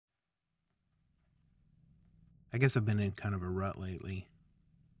I guess I've been in kind of a rut lately.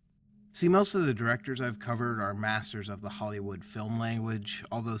 See, most of the directors I've covered are masters of the Hollywood film language,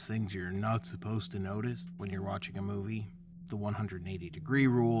 all those things you're not supposed to notice when you're watching a movie. The 180-degree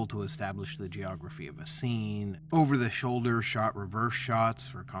rule to establish the geography of a scene, over-the-shoulder shot reverse shots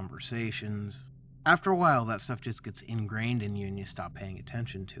for conversations. After a while, that stuff just gets ingrained in you and you stop paying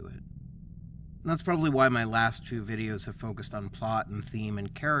attention to it. And that's probably why my last two videos have focused on plot and theme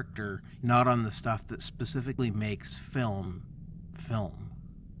and character, not on the stuff that specifically makes film.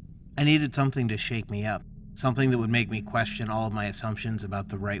 I needed something to shake me up, something that would make me question all of my assumptions about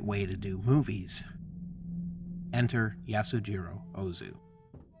the right way to do movies. Enter Yasujiro Ozu.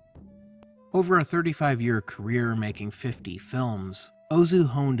 Over a 35-year career making 50 films, Ozu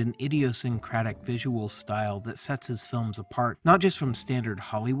honed an idiosyncratic visual style that sets his films apart not just from standard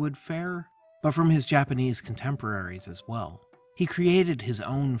Hollywood fare, but from his Japanese contemporaries as well. He created his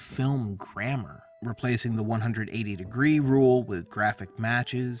own film grammar, replacing the 180-degree rule with graphic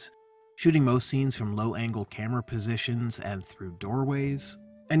matches, shooting most scenes from low-angle camera positions and through doorways,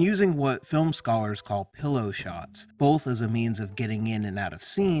 and using what film scholars call pillow shots, both as a means of getting in and out of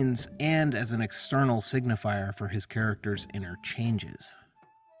scenes and as an external signifier for his character's inner changes.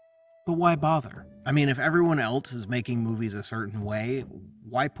 But why bother? I mean, if everyone else is making movies a certain way,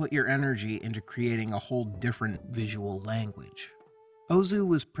 why put your energy into creating a whole different visual language? Ozu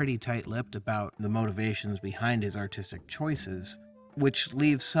was pretty tight-lipped about the motivations behind his artistic choices, which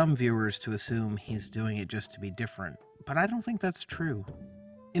leaves some viewers to assume he's doing it just to be different, but I don't think that's true.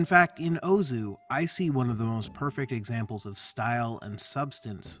 In fact, in Ozu, I see one of the most perfect examples of style and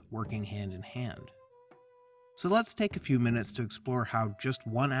substance working hand in hand. So let's take a few minutes to explore how just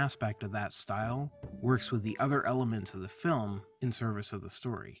one aspect of that style works with the other elements of the film in service of the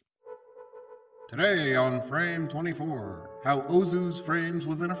story. Today on Frame 24, how Ozu's frames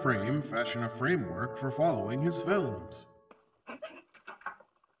within a frame fashion a framework for following his films.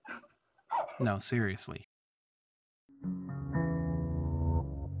 No, seriously.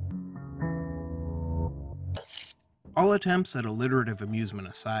 All attempts at alliterative amusement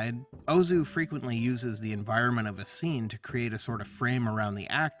aside, Ozu frequently uses the environment of a scene to create a sort of frame around the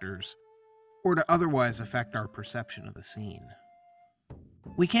actors, or to otherwise affect our perception of the scene.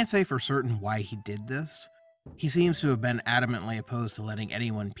 We can't say for certain why he did this. He seems to have been adamantly opposed to letting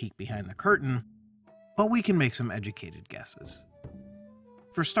anyone peek behind the curtain, but we can make some educated guesses.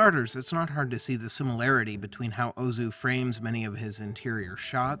 For starters, it's not hard to see the similarity between how Ozu frames many of his interior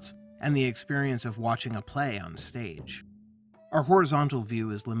shots and the experience of watching a play on stage. Our horizontal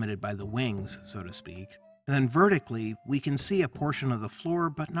view is limited by the wings, so to speak, and then vertically, we can see a portion of the floor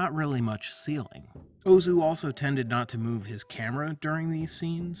but not really much ceiling. Ozu also tended not to move his camera during these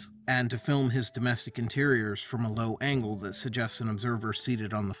scenes, and to film his domestic interiors from a low angle that suggests an observer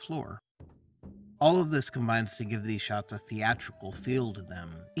seated on the floor. All of this combines to give these shots a theatrical feel to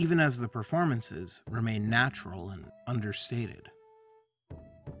them, even as the performances remain natural and understated.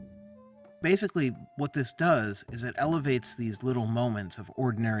 Basically, what this does is it elevates these little moments of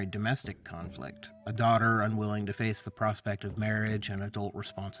ordinary domestic conflict, a daughter unwilling to face the prospect of marriage and adult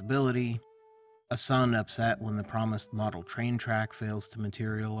responsibility, a son upset when the promised model train track fails to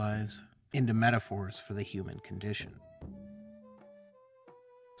materialize, into metaphors for the human condition.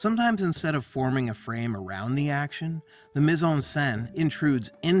 Sometimes instead of forming a frame around the action, the mise-en-scène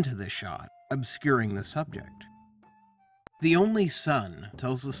intrudes into the shot, obscuring the subject. The Only Son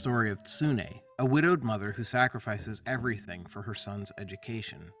tells the story of Tsune, a widowed mother who sacrifices everything for her son's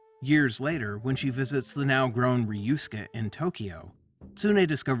education. Years later, when she visits the now-grown Ryusuke in Tokyo, Tsune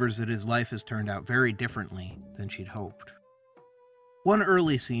discovers that his life has turned out very differently than she'd hoped. One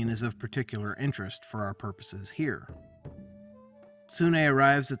early scene is of particular interest for our purposes here. Tsune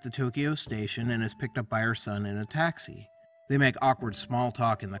arrives at the Tokyo station and is picked up by her son in a taxi. They make awkward small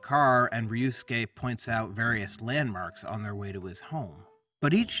talk in the car, and Ryusuke points out various landmarks on their way to his home.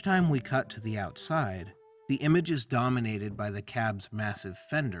 But each time we cut to the outside, the image is dominated by the cab's massive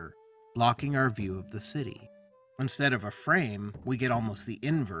fender, blocking our view of the city. Instead of a frame, we get almost the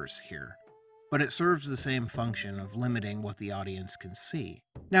inverse here, but it serves the same function of limiting what the audience can see.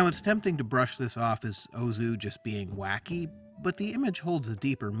 Now, it's tempting to brush this off as Ozu just being wacky, but the image holds a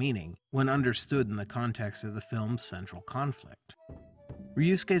deeper meaning when understood in the context of the film's central conflict.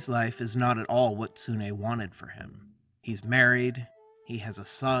 Ryusuke's life is not at all what Tsune wanted for him. He's married, he has a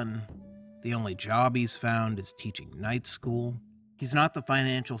son, the only job he's found is teaching night school. He's not the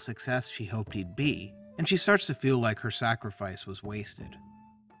financial success she hoped he'd be, and she starts to feel like her sacrifice was wasted.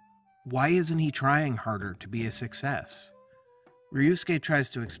 Why isn't he trying harder to be a success? Ryusuke tries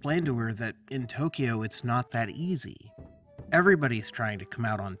to explain to her that in Tokyo it's not that easy. Everybody's trying to come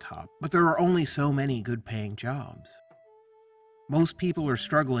out on top, but there are only so many good-paying jobs. Most people are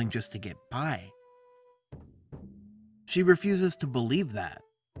struggling just to get by. She refuses to believe that.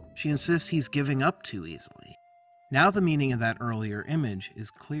 She insists he's giving up too easily. Now the meaning of that earlier image is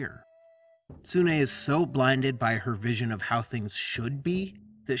clear. Sune is so blinded by her vision of how things should be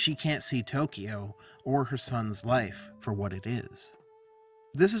that she can't see Tokyo or her son's life for what it is.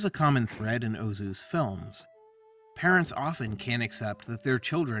 This is a common thread in Ozu's films. Parents often can't accept that their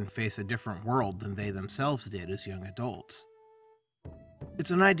children face a different world than they themselves did as young adults.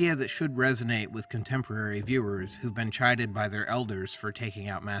 It's an idea that should resonate with contemporary viewers who've been chided by their elders for taking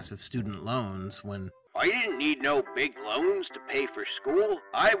out massive student loans when, "I didn't need no big loans to pay for school.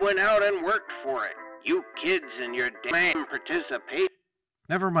 I went out and worked for it. You kids and your damn participation."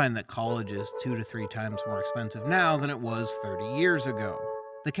 Never mind that college is 2 to 3 times more expensive now than it was 30 years ago.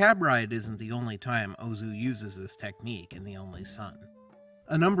 The cab ride isn't the only time Ozu uses this technique in The Only Son.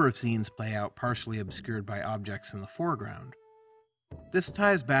 A number of scenes play out partially obscured by objects in the foreground. This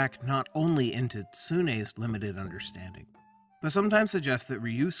ties back not only into Tsune's limited understanding, but sometimes suggests that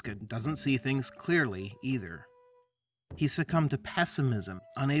Ryusuke doesn't see things clearly either. He's succumbed to pessimism,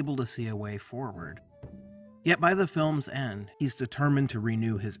 unable to see a way forward. Yet by the film's end, he's determined to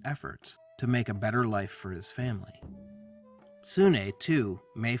renew his efforts to make a better life for his family. Tsune, too,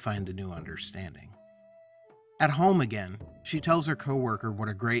 may find a new understanding. At home again, she tells her coworker what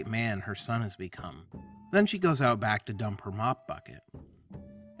a great man her son has become. Then she goes out back to dump her mop bucket.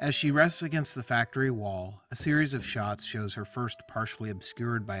 As she rests against the factory wall, a series of shots shows her first partially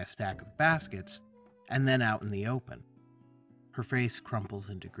obscured by a stack of baskets, and then out in the open. Her face crumples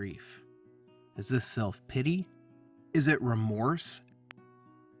into grief. Is this self-pity? Is it remorse?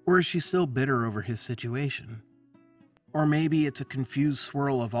 Or is she still bitter over his situation? Or maybe it's a confused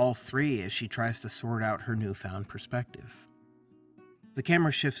swirl of all three as she tries to sort out her newfound perspective. The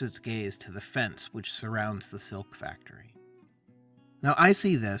camera shifts its gaze to the fence which surrounds the silk factory. Now I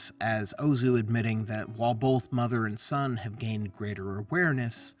see this as Ozu admitting that while both mother and son have gained greater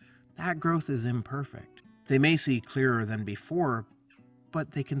awareness, that growth is imperfect. They may see clearer than before,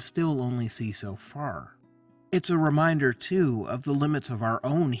 but they can still only see so far. It's a reminder, too, of the limits of our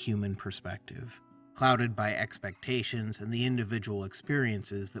own human perspective, clouded by expectations and the individual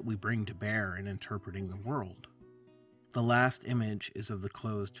experiences that we bring to bear in interpreting the world. The last image is of the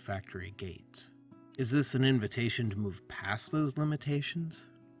closed factory gates. Is this an invitation to move past those limitations?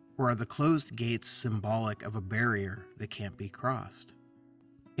 Or are the closed gates symbolic of a barrier that can't be crossed?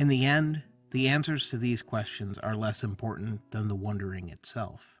 In the end, the answers to these questions are less important than the wondering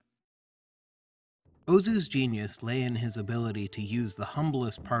itself. Ozu's genius lay in his ability to use the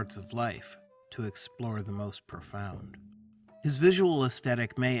humblest parts of life to explore the most profound. His visual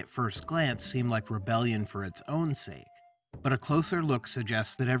aesthetic may at first glance seem like rebellion for its own sake, but a closer look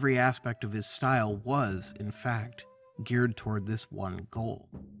suggests that every aspect of his style was, in fact, geared toward this one goal.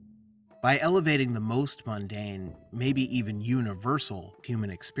 By elevating the most mundane, maybe even universal, human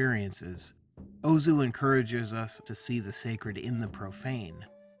experiences, Ozu encourages us to see the sacred in the profane,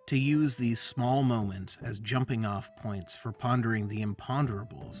 to use these small moments as jumping-off points for pondering the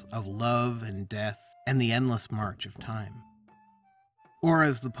imponderables of love and death and the endless march of time. Or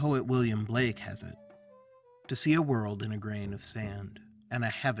as the poet William Blake has it, to see a world in a grain of sand and a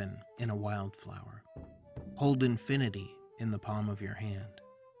heaven in a wildflower. Hold infinity in the palm of your hand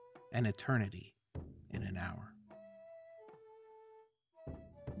and eternity in an hour.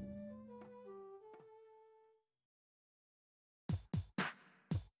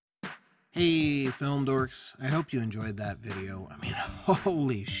 Hey, film dorks. I hope you enjoyed that video. I mean,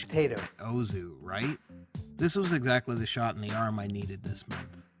 holy shit. Potato. Ozu, right? This was exactly the shot in the arm I needed this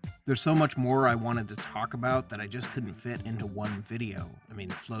month. There's so much more I wanted to talk about that I just couldn't fit into one video. I mean,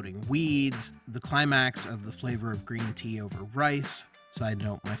 floating weeds, the climax of the flavor of green tea over rice. Side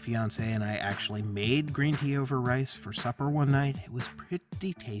note, my fiance and I actually made green tea over rice for supper one night. It was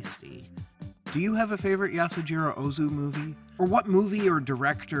pretty tasty. Do you have a favorite Yasujiro Ozu movie? Or what movie or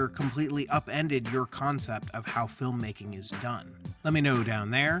director completely upended your concept of how filmmaking is done? Let me know down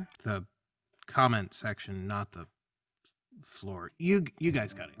there. The comment section, not the floor. You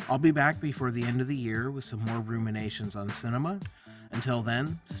guys got it. I'll be back before the end of the year with some more ruminations on cinema. Until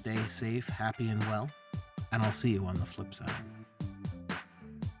then, stay safe, happy, and well, and I'll see you on the flip side.